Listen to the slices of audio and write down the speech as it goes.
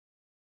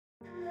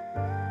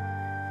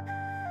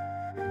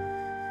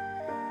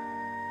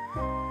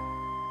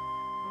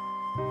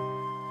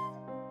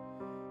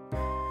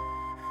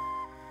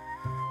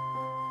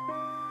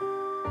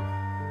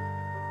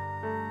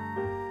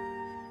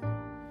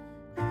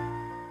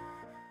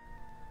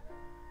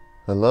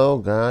Hello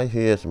guys,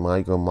 here's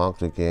Michael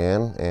Marks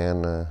again,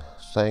 and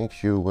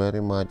thank you very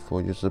much for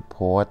your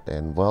support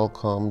and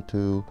welcome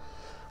to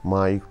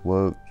my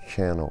work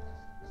channel.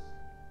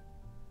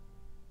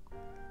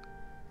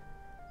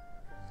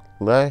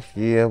 Last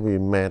year we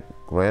met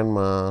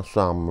Grandma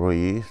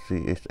Samri. She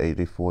is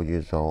 84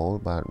 years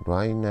old, but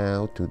right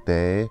now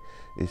today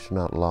is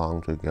not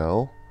long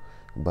ago,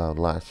 about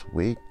last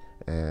week,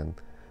 and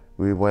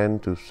we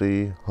went to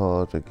see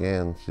her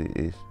again. She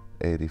is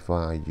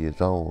 85 years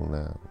old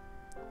now.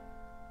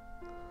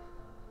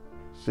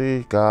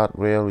 She got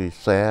really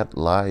sad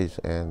life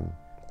and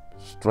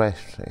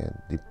stressed and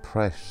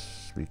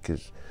depressed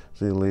because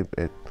she lived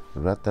at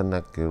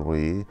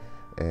Ratanakiri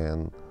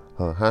and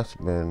her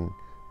husband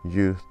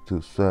used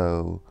to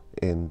serve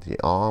in the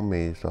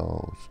army,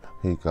 so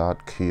he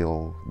got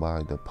killed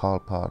by the Pol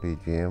Pot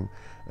regime,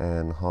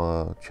 and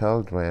her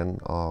children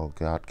all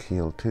got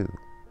killed too.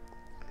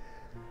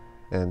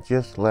 And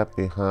just left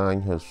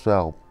behind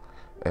herself,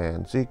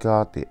 and she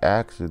got the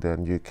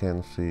accident you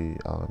can see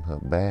on her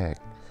back,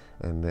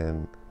 and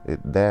then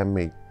it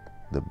damaged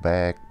the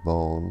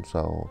backbone,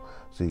 so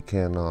she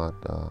cannot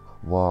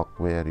walk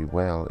very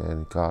well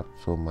and got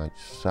so much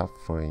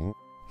suffering.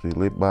 She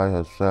lived by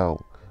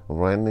herself.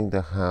 Renting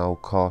the house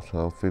cost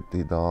her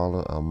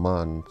 $50 a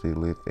month. She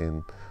lived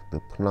in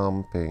the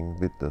Phnom Penh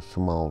with a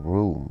small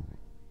room.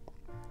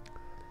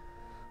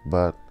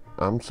 But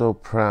I'm so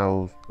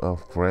proud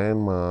of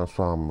Grandma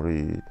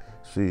Samri.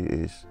 She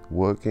is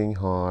working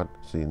hard.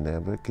 She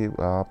never give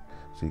up.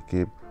 She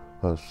give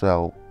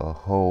herself a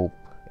hope,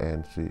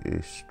 and she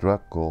is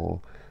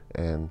struggle,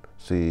 and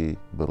she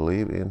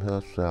believe in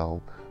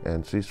herself,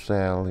 and she's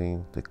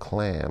selling the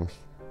clams.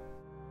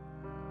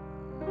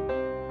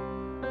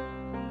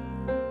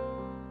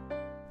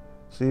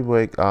 She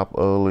wake up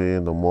early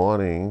in the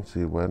morning.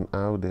 She went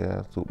out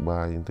there to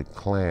buy the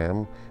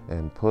clam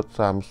and put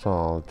some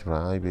salt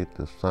dry with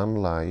the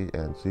sunlight,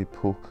 and she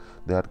put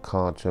that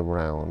cart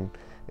around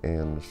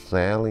and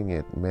selling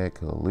it, make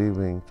her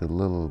living a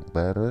little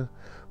better.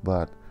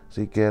 But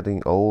she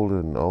getting older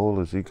and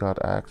older. She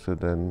got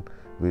accident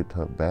with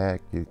her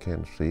back. You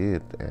can see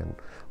it,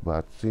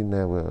 but she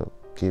never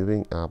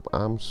giving up.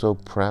 I'm so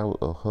proud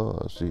of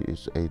her. She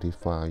is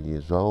 85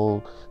 years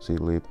old. She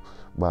lives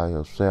by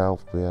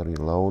herself, very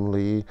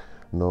lonely.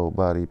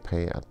 Nobody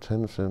pay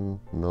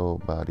attention.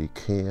 Nobody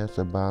cares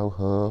about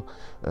her,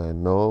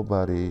 and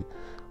nobody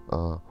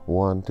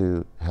want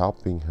to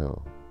helping her.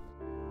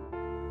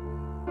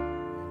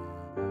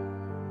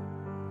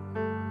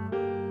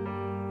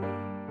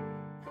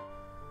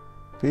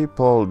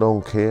 People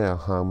don't care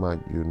how much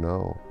you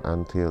know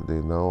until they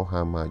know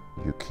how much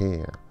you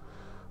care.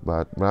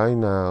 But right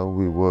now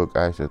we work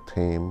as a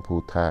team,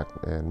 Putak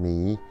and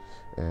me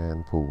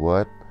and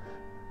Puwat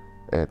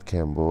at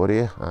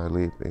Cambodia. I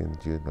live in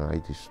the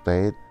United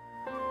States.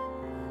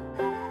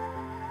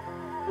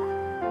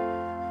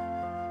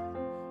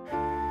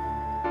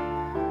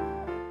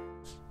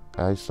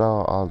 I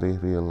saw all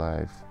this real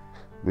life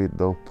with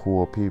those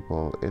poor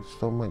people. It's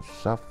so much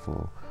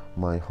suffer,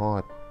 my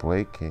heart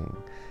breaking,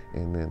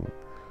 and then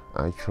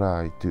I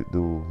try to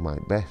do my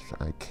best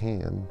I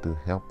can to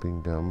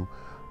helping them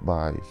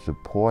by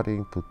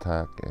supporting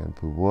Putak and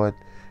Puwat,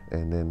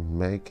 and then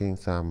making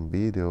some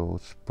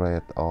videos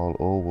spread all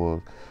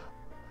over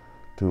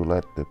to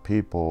let the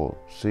people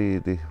see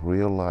this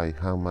real life,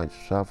 how much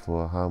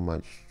suffer, how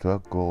much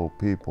struggle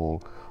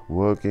people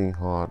working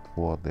hard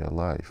for their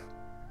life.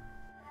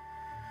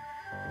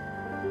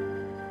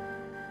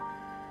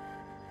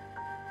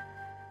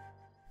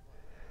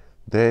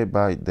 Day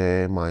by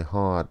day, my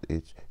heart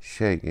is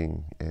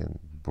shaking and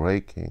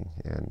breaking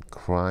and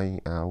crying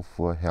out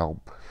for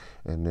help.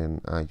 And then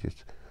I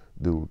just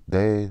do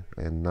day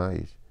and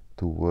night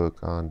to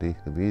work on this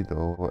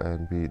video,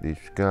 and we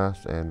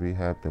discuss and we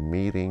have the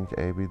meetings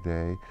every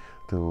day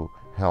to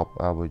help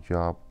our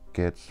job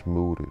get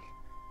smoother.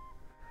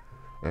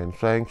 And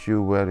thank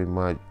you very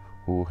much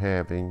for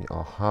having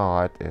a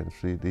heart and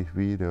see this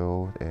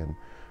video and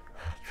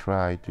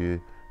try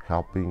to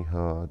helping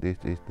her. This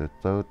is the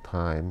third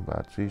time,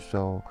 but she's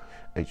so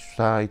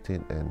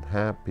excited and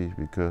happy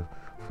because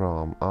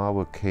from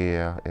our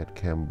care at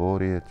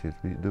Cambodia, just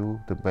we do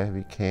the best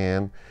we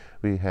can.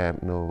 We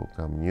have no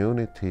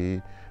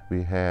community,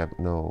 we have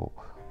no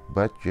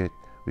budget,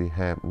 we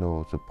have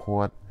no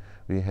support,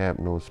 we have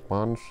no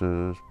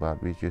sponsors,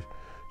 but we just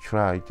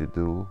try to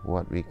do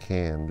what we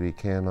can. We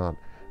cannot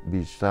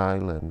be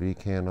silent. We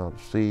cannot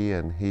see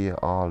and hear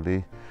all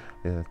this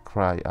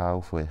cry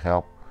out for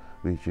help.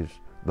 We just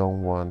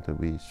don't want to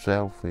be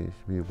selfish.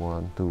 We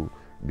want to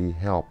be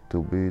helped,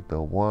 to be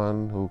the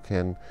one who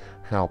can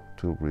help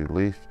to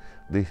release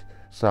this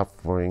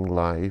suffering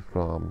life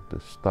from the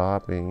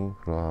starving,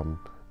 from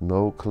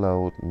no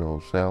clothes, no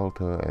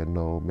shelter, and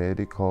no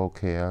medical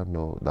care,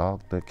 no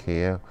doctor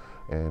care,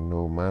 and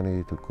no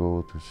money to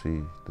go to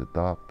see the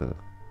doctor.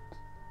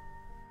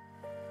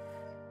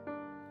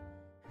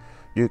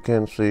 You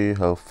can see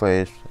her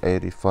face,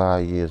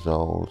 85 years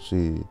old.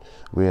 She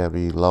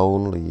very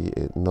lonely.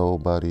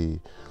 Nobody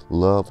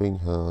loving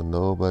her,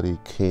 nobody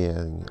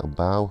caring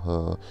about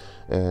her,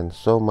 and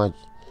so much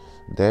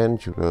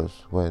dangerous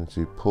when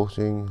she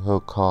pushing her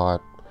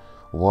cart,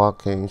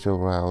 walking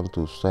around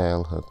to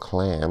sell her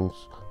clams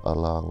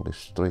along the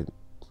street.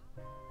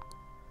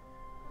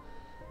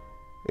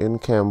 In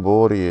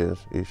Cambodia,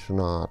 it's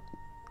not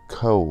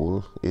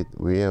cold, it's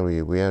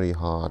very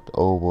hot,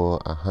 over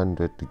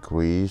 100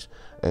 degrees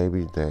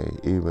every day.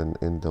 Even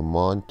in the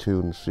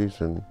monsoon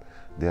season,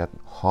 that's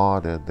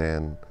hotter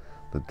than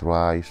the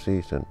dry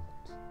season.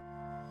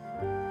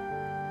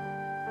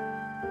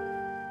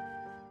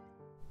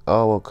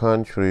 Our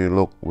country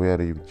look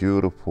very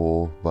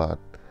beautiful, but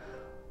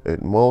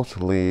it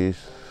mostly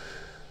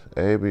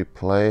every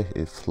place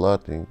is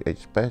flooding,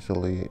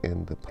 especially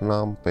in the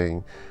Phnom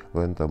Penh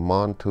when the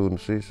monsoon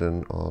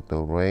season or the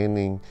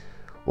raining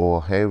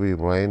or heavy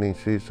raining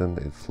season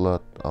is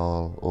flood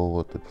all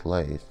over the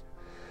place.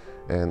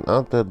 And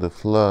after the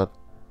flood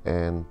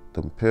and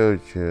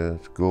temperatures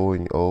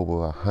going over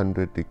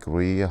 100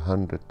 degrees,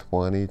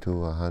 120 to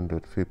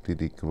 150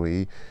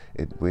 degrees,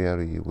 it's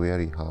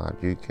very hot.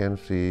 You can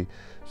see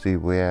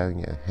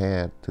wearing a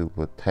hat to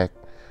protect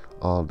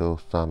all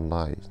those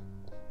sunlight.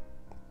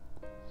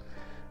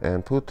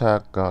 And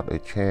Putak got a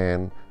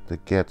chance to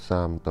get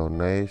some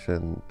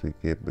donation to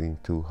give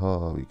to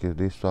her because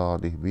they saw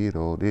the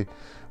video. The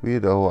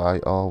video I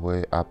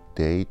always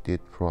updated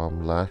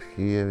from last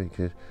year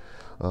because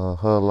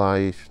her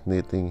life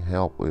needing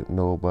help with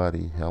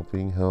nobody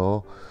helping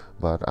her,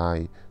 but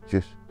I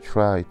just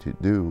try to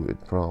do it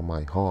from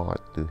my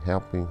heart to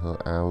helping her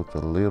out a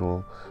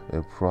little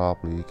and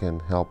probably can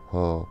help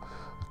her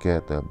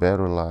get a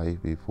better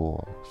life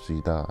before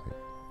she died.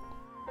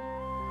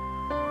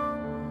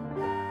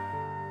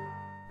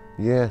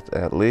 Yes,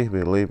 at least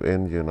we live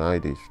in the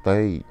United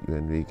States.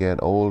 When we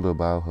get old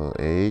about her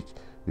age,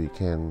 we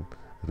can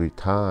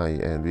retire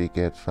and we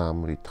get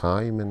some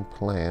retirement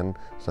plan,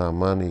 some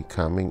money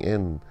coming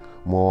in,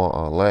 more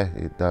or less,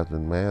 it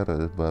doesn't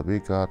matter, but we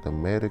got the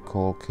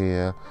medical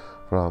care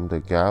from the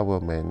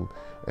government,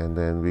 and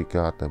then we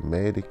got the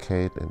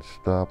Medicaid and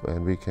stuff,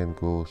 and we can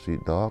go see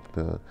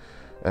doctor.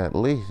 At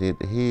least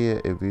here,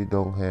 if we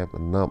don't have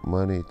enough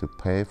money to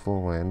pay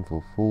for rent,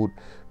 for food,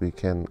 we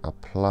can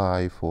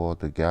apply for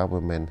the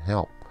government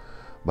help.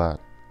 But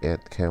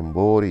at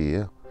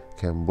Cambodia,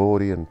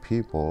 Cambodian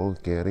people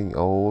getting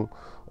old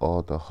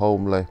or the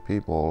homeless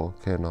people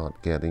cannot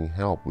getting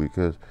help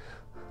because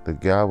the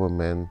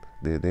government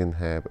didn't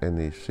have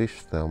any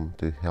system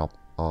to help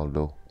all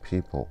those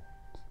people.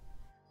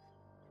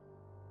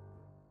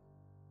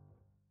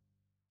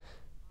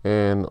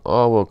 And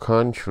our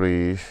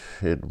country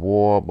is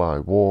war by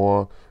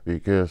war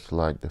because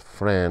like the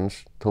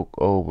French took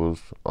over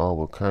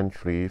our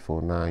country for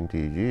 90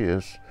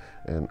 years,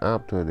 and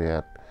after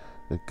that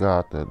they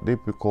got a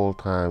difficult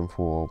time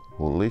for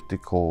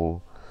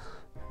political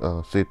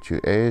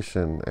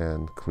situation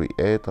and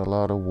create a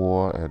lot of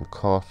war and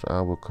cause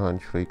our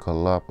country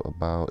collapse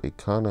about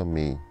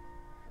economy.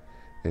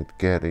 It's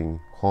getting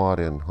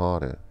harder and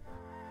harder.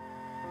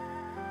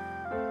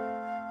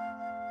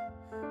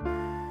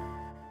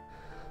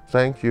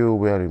 Thank you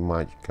very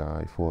much,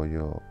 guys, for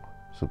your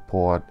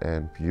support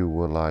and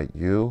viewer like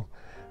you.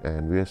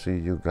 And we'll see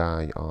you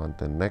guys on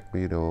the next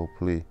video.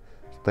 Please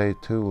stay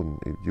tuned.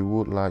 If you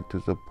would like to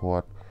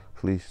support,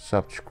 please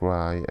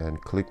subscribe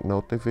and click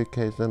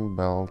notification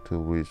bell to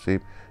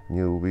receive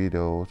new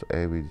videos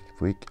every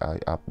week I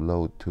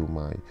upload to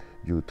my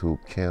YouTube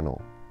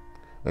channel.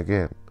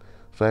 Again,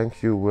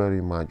 thank you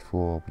very much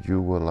for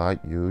viewer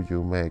like you.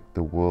 You make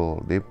the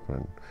world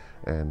different.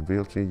 And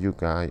we'll see you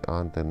guys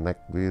on the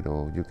next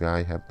video. You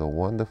guys have a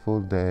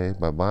wonderful day.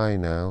 Bye bye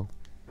now.